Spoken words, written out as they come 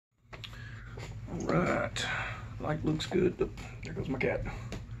Alright, light looks good. Oh, there goes my cat.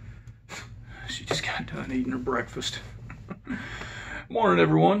 She just got done eating her breakfast. Morning,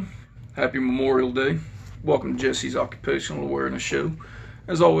 everyone. Happy Memorial Day. Welcome to Jesse's Occupational Awareness Show.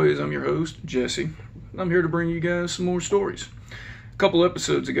 As always, I'm your host, Jesse. I'm here to bring you guys some more stories. A couple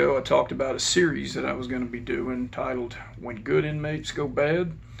episodes ago, I talked about a series that I was going to be doing titled When Good Inmates Go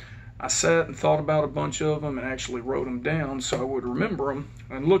Bad. I sat and thought about a bunch of them and actually wrote them down so I would remember them,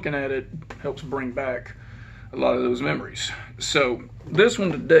 and looking at it helps bring back a lot of those memories. So this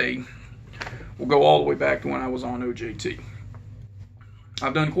one today will go all the way back to when I was on OJT.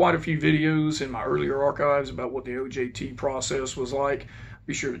 I've done quite a few videos in my earlier archives about what the OJT process was like.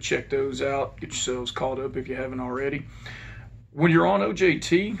 Be sure to check those out. Get yourselves caught up if you haven't already. When you're on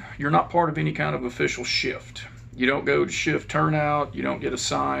OJT, you're not part of any kind of official shift. You don't go to shift turnout. You don't get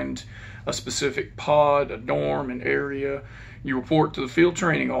assigned a specific pod, a dorm, an area. You report to the field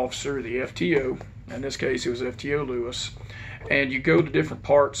training officer, the FTO. In this case, it was FTO Lewis. And you go to different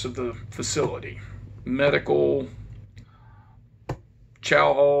parts of the facility. Medical,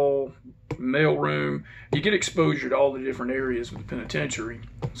 chow hall, mail room. You get exposure to all the different areas of the penitentiary.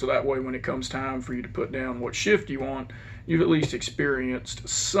 So that way, when it comes time for you to put down what shift you want, you've at least experienced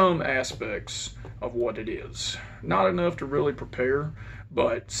some aspects of what it is. Not enough to really prepare,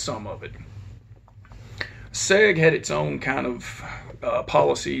 but some of it. SEG had its own kind of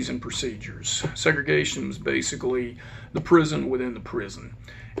policies and procedures. Segregation was basically the prison within the prison.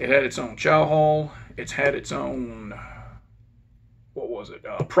 It had its own chow hall. It's had its own,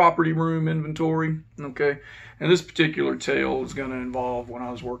 property room inventory. Okay, and this particular tale is going to involve when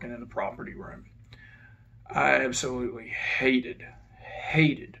I was working in the property room. I absolutely hated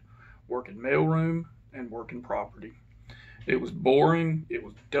working mailroom and working property. It was boring. It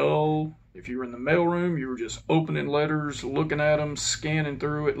was dull. If you were in the mailroom, you were just opening letters, looking at them, scanning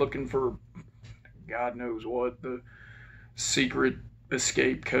through it, looking for God knows what, the secret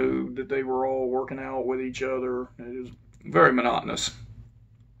escape code that they were all working out with each other. It was very monotonous.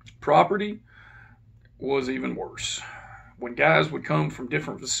 Property was even worse. When guys would come from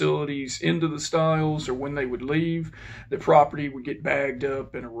different facilities into the styles, or when they would leave, the property would get bagged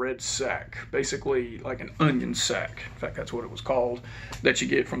up in a red sack, basically like an onion sack. In fact, that's what it was called, that you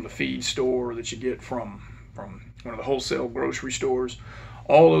get from the feed store, that you get from one of the wholesale grocery stores.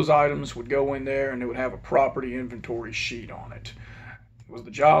 All those items would go in there, and it would have a property inventory sheet on it. It was the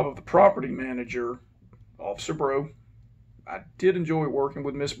job of the property manager, Officer Bro. I did enjoy working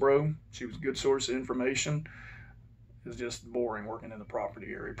with Miss Bro. She was a good source of information. It was just boring working in the property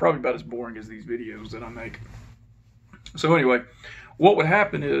area. Probably about as boring as these videos that I make. So anyway, what would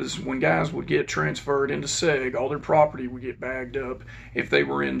happen is when guys would get transferred into SEG, all their property would get bagged up. If they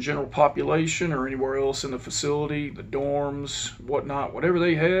were in general population or anywhere else in the facility, the dorms, whatnot, whatever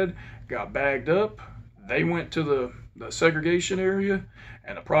they had got bagged up. They went to the segregation area,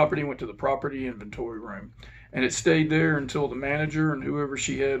 and the property went to the property inventory room. And it stayed there until the manager and whoever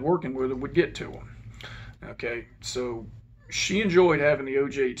she had working with her would get to them. Okay, so she enjoyed having the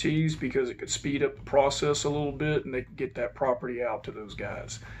OJTs because it could speed up the process a little bit, and they could get that property out to those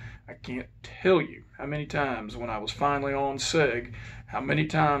guys. I can't tell you how many times when I was finally on SEG, how many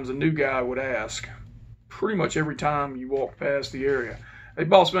times a new guy would ask, pretty much every time you walk past the area, "Hey,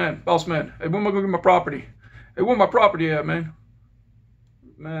 boss man, hey, when am I going to get my property? Hey, where my property at, man?"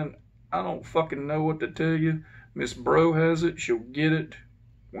 Man, I don't fucking know what to tell you. Miss Bro has it. She'll get it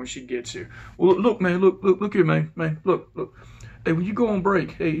when she gets here. Well, look, man, look here, man, look. Hey, when you go on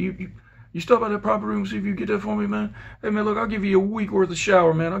break, hey, you stop by that property room, see if you get that for me, man. Hey, man, look, I'll give you a week worth of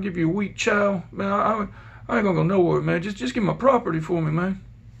shower, man. I'll give you a week chow, man. I ain't gonna go nowhere, man. Just get my property for me, man.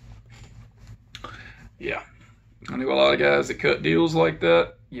 Yeah, I knew a lot of guys that cut deals like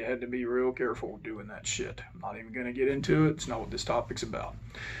that. You had to be real careful doing that shit. I'm not even going to get into it. It's not what this topic's about.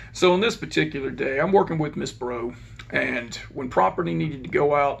 So on this particular day, I'm working with Miss Bro, and when property needed to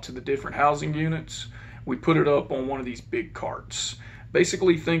go out to the different housing units, we put it up on one of these big carts.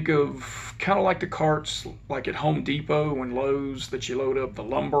 Basically think of kind of like the carts like at Home Depot and Lowe's that you load up the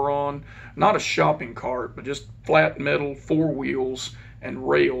lumber on. Not a shopping cart, but just flat metal, 4 wheels and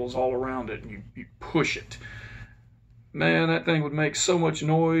rails all around it, and you push it. Man, that thing would make so much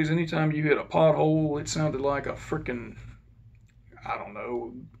noise. Anytime you hit a pothole, it sounded like a freaking, I don't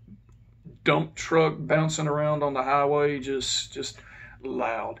know, dump truck bouncing around on the highway, just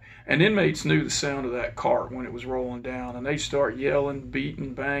loud. And inmates knew the sound of that cart when it was rolling down, and they'd start yelling,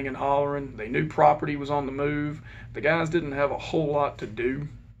 beating, banging, hollering. They knew property was on the move. The guys didn't have a whole lot to do,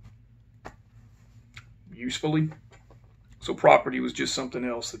 usefully. So property was just something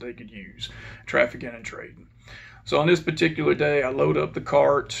else that they could use, trafficking and trading. So on this particular day, I load up the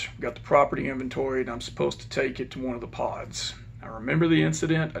cart, got the property inventory, and I'm supposed to take it to one of the pods. I remember the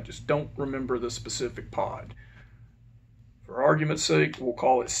incident, I just don't remember the specific pod. For argument's sake, we'll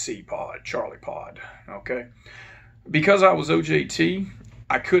call it C pod, Charlie pod, okay? Because I was OJT,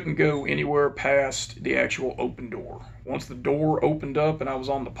 I couldn't go anywhere past the actual open door. Once the door opened up and I was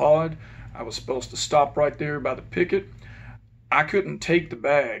on the pod, I was supposed to stop right there by the picket. I couldn't take the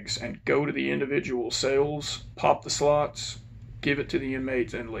bags and go to the individual cells, pop the slots, give it to the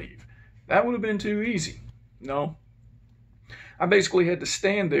inmates, and leave. That would have been too easy. No. I basically had to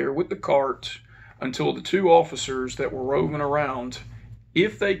stand there with the cart until the two officers that were roving around,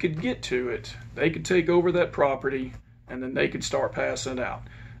 if they could get to it, they could take over that property and then they could start passing it out.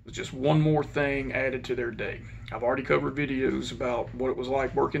 It was just one more thing added to their day. I've already covered videos about what it was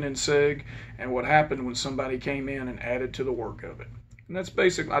like working in SEG and what happened when somebody came in and added to the work of it. And that's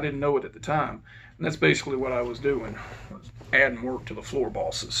basically, I didn't know it at the time, and that's basically what I was doing, was adding work to the floor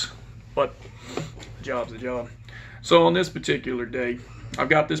bosses. But the job's the job. So on this particular day, I've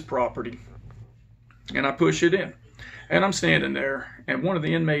got this property, and I push it in. And I'm standing there, and one of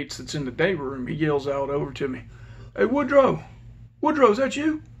the inmates that's in the day room, he yells out over to me, "Hey, Woodrow, is that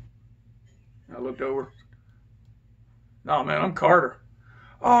you?" I looked over. "No, man, I'm Carter."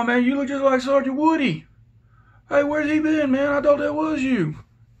 "Oh, man, you look just like Sergeant Woody. Hey, where's he been, man? I thought that was you."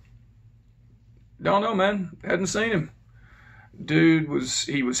 "Don't know, man. Hadn't seen him." Dude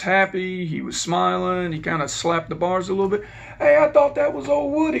was happy. He was smiling. He kind of slapped the bars a little bit. "Hey, I thought that was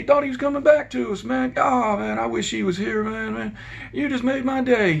old Woody. Thought he was coming back to us, man. Oh, man, I wish he was here, man. You just made my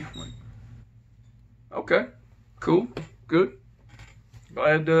day." Okay, cool, good.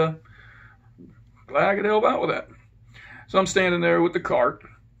 Glad I could help out with that. So I'm standing there with the cart.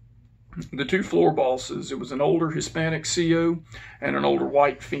 The two floor bosses, it was an older Hispanic CO and an older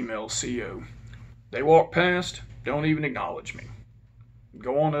white female CO. They walk past, don't even acknowledge me.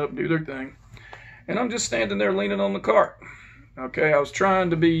 Go on up, do their thing. And I'm just standing there leaning on the cart. Okay, I was trying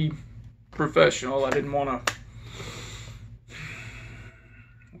to be professional. I didn't want to...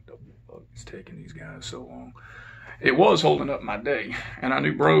 What the fuck is taking these guys so long? It was holding up my day, and I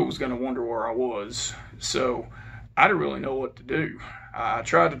knew bro was going to wonder where I was. So I didn't really know what to do. I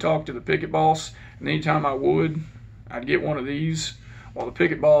tried to talk to the picket boss, and anytime I would, I'd get one of these, while the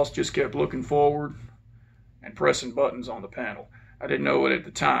picket boss just kept looking forward and pressing buttons on the panel. I didn't know it at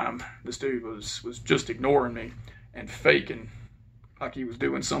the time. This dude was just ignoring me and faking like he was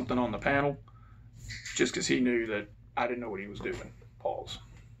doing something on the panel just because he knew that I didn't know what he was doing. Pause.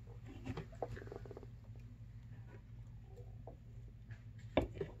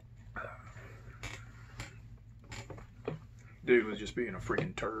 Dude was just being a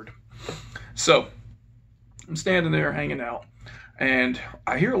freaking turd. So I'm standing there hanging out, and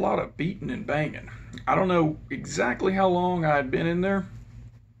I hear a lot of beating and banging. I don't know exactly how long I had been in there,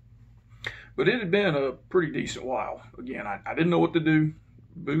 but it had been a pretty decent while. Again, I didn't know what to do.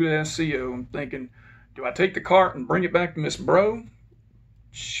 Boot-ass CO. I'm thinking, do I take the cart and bring it back to Miss Bro?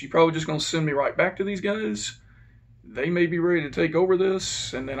 She probably just going to send me right back to these guys. They may be ready to take over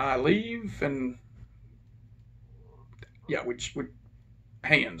this, and then I leave, and... yeah, which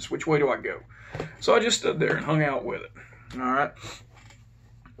way do I go? So I just stood there and hung out with it. All right.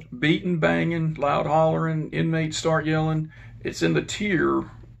 Beating, banging, loud hollering, inmates start yelling. It's in the tier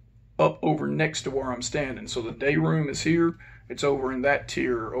up over next to where I'm standing. So the day room is here. It's over in that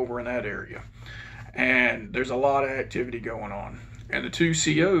tier, over in that area. And there's a lot of activity going on. And the two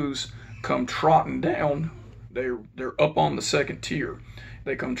COs come trotting down. They're up on the second tier.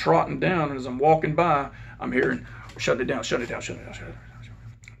 They come trotting down, and as I'm walking by, I'm hearing, "Shut it down, shut it down, shut it down, shut it down."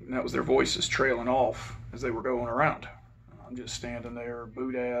 And that was their voices trailing off as they were going around. I'm just standing there,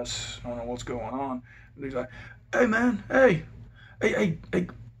 boot ass, I don't know what's going on. And he's like, "Hey man, hey,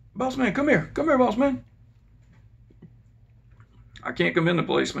 boss man, come here, boss man." "I can't come in the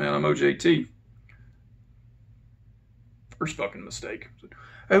place, man, I'm OJT." First fucking mistake.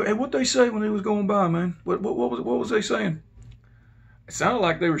 Hey, what they say when they was going by, man? What was they saying? It sounded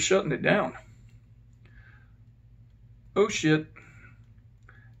like they were shutting it down. Oh shit.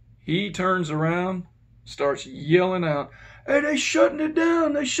 He turns around, starts yelling out, "Hey, they shutting it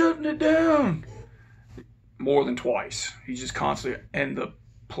down, they shutting it down." More than twice. He's just constantly, and the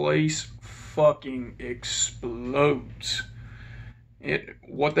place fucking explodes.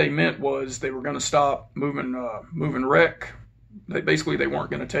 What they meant was they were going to stop moving rec. They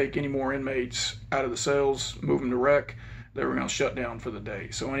weren't going to take any more inmates out of the cells, move them to rec. They were going to shut down for the day.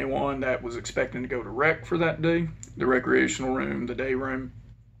 So anyone that was expecting to go to rec for that day, the recreational room, the day room,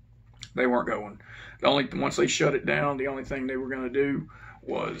 they weren't going. Once they shut it down, the only thing they were going to do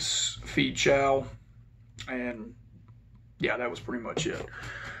was feed chow And yeah, that was pretty much it.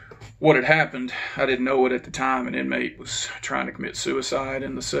 What had happened, I didn't know it at the time, an inmate was trying to commit suicide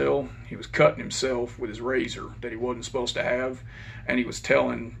in the cell. He was cutting himself with his razor that he wasn't supposed to have, and he was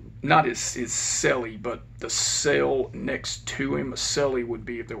telling, not his cellie, but the cell next to him. A cellie would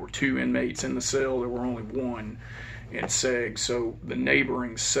be if there were two inmates in the cell, there were only one in seg, so the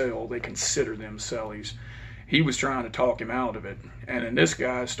neighboring cell, they consider them cellies. He was trying to talk him out of it, and then this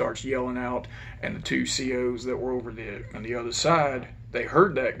guy starts yelling out, and the two COs that were over on the other side, they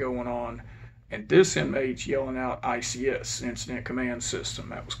heard that going on, and this inmate's yelling out ICS, Incident Command System.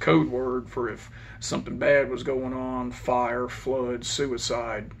 That was code word for if something bad was going on, fire, flood,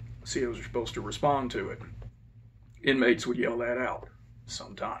 suicide, COs are supposed to respond to it. Inmates would yell that out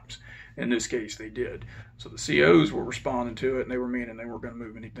sometimes. In this case, they did. So the COs were responding to it, and they were meaning they weren't going to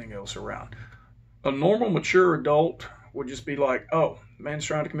move anything else around. A normal, mature adult would just be like, oh, man's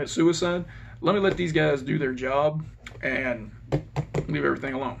trying to commit suicide. Let me let these guys do their job and leave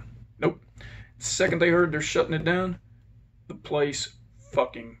everything alone. Nope. The second they heard they're shutting it down, the place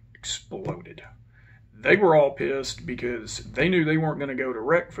fucking exploded. They were all pissed because they knew they weren't going to go to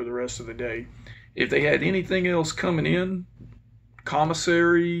rec for the rest of the day. If they had anything else coming in,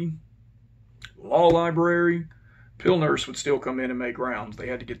 commissary, law library, pill nurse would still come in and make rounds. They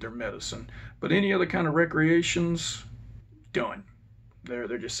had to get their medicine. But any other kind of recreations, done.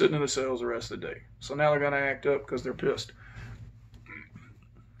 They're just sitting in the cells the rest of the day. So now they're going to act up because they're pissed.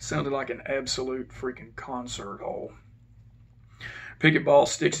 Sounded like an absolute freaking concert hall. Picket ball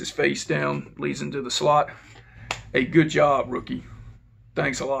sticks his face down, leads into the slot. Hey, good job, rookie.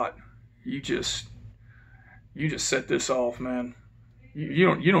 Thanks a lot. You just set this off, man. You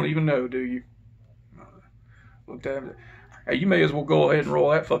don't even know, do you? Looked at it. Hey, you may as well go ahead and roll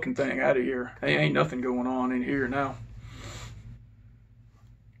that fucking thing out of here. Hey, ain't nothing going on in here now.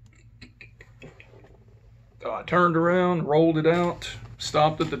 So I turned around, rolled it out,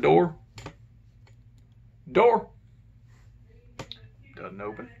 stopped at the door. Door. Doesn't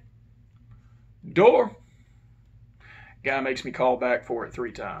open. Door. Guy makes me call back for it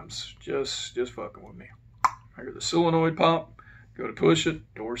 3 times. Just fucking with me. I hear the solenoid pop. Go to push it.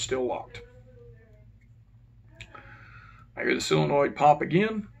 Door's still locked. I hear the solenoid pop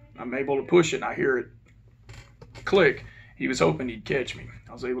again. I'm able to push it, and I hear it click. He was hoping he'd catch me.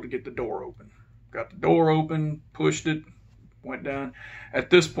 I was able to get the door open. Got the door open, pushed it, went down. At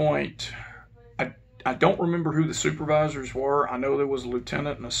this point, I don't remember who the supervisors were. I know there was a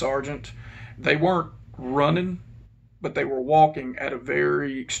lieutenant and a sergeant. They weren't running, but they were walking at a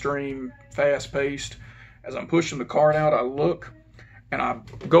very extreme, fast-paced. As I'm pushing the cart out, I look, and I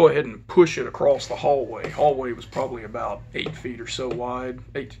go ahead and push it across the hallway. Hallway was probably about 8 feet or so wide,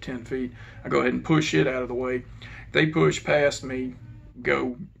 8 to 10 feet. I go ahead and push it out of the way. They push past me,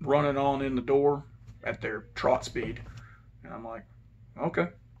 go running on in the door at their trot speed. And I'm like, okay.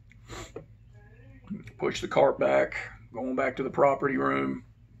 Push the cart back, going back to the property room,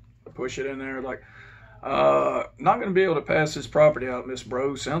 push it in there like, not going to be able to pass this property out, Miss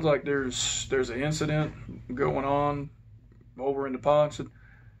Bro. Sounds like there's an incident going on over in the pod. Said,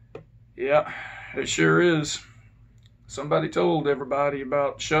 yeah, it sure is. Somebody told everybody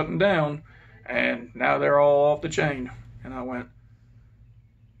about shutting down, and now they're all off the chain. And I went,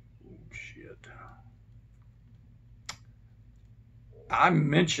 oh, shit. I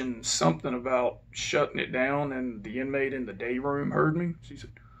mentioned something about shutting it down, and the inmate in the day room heard me. She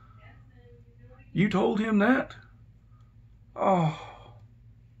said, you told him that? Oh,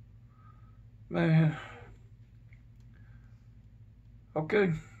 man.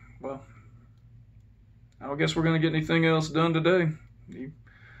 Okay, well, I don't guess we're going to get anything else done today. You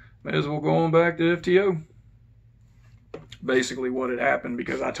may as well go on back to FTO. Basically what had happened,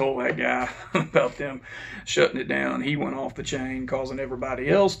 because I told that guy about them shutting it down. He went off the chain, causing everybody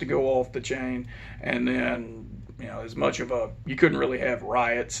else to go off the chain. And then, you know, as much of you couldn't really have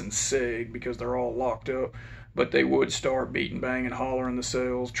riots and SIG because they're all locked up. But they would start beating, banging, hollering the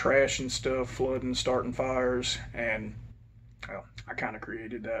cells, trashing stuff, flooding, starting fires. And, well, I kind of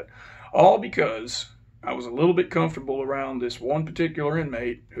created that. All because I was a little bit comfortable around this one particular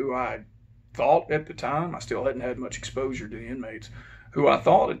inmate who I thought at the time, I still hadn't had much exposure to the inmates, who I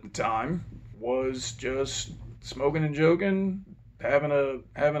thought at the time was just smoking and joking, having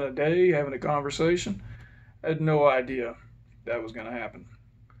a day, having a conversation. I had no idea that was going to happen.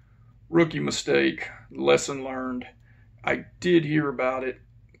 Rookie mistake, lesson learned. I did hear about it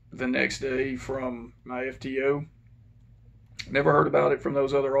the next day from my FTO. Never heard about it from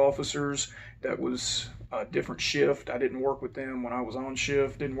those other officers. That was a different shift. I didn't work with them when I was on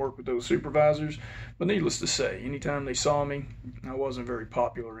shift, didn't work with those supervisors. But needless to say, anytime they saw me, I wasn't a very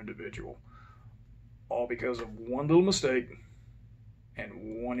popular individual. all because of one little mistake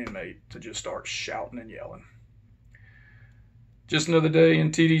and one inmate to just start shouting and yelling. Just another day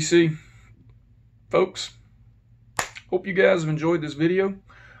in TDC. Folks, hope you guys have enjoyed this video.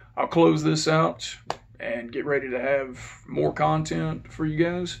 I'll close this out and get ready to have more content for you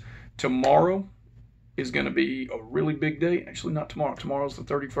guys. Tomorrow is going to be a really big day. Actually, not tomorrow. Tomorrow's the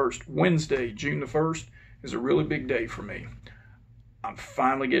 31st. Wednesday, June the 1st, is a really big day for me. I'm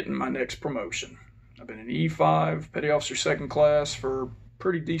finally getting my next promotion. I've been an E5, Petty Officer 2nd Class, for a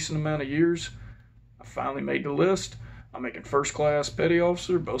pretty decent amount of years. I finally made the list. I'm making 1st Class Petty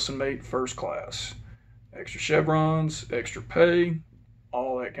Officer, Bosun Mate 1st Class. Extra chevrons, extra pay,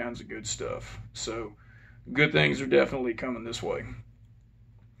 all that kinds of good stuff. So, good things are definitely coming this way.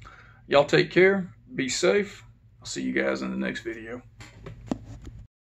 Y'all take care. Be safe. I'll see you guys in the next video.